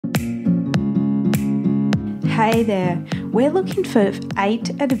Hey there, we're looking for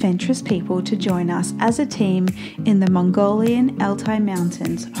 8 adventurous people to join us as a team in the Mongolian Altai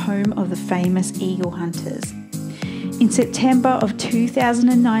Mountains, home of the famous eagle hunters. In September of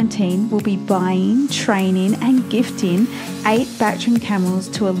 2019, we'll be buying, training and gifting 8 Bactrian camels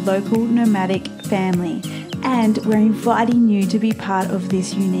to a local nomadic family, and we're inviting you to be part of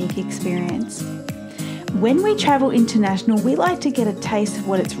this unique experience. When we travel international, we like to get a taste of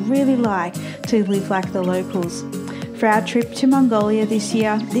what it's really like to live like the locals. For our trip to Mongolia this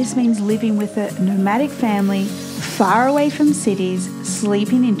year, this means living with a nomadic family, far away from cities,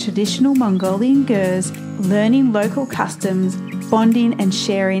 sleeping in traditional Mongolian Gers, learning local customs, bonding and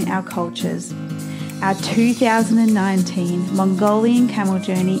sharing our cultures. Our 2019 Mongolian Camel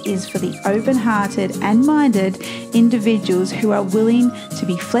Journey is for the open-hearted and minded individuals who are willing to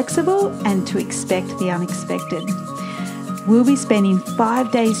be flexible and to expect the unexpected. We'll be spending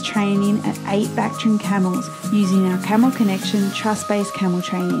 5 days training at 8 Bactrian camels using our Camel Connection trust-based camel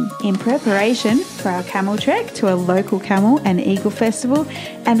training in preparation for our camel trek to a local camel and eagle festival,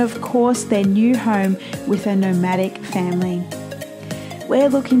 and of course their new home with a nomadic family. We're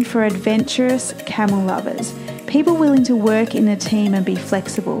looking for adventurous camel lovers, people willing to work in a team and be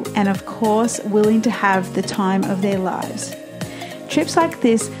flexible, and of course willing to have the time of their lives. Trips like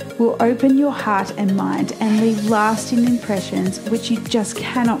this will open your heart and mind and leave lasting impressions which you just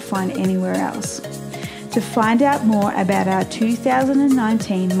cannot find anywhere else. To find out more about our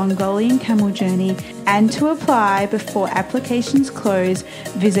 2019 Mongolian Camel Journey and to apply before applications close,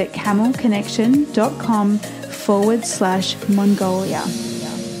 visit camelconnection.com/Mongolia.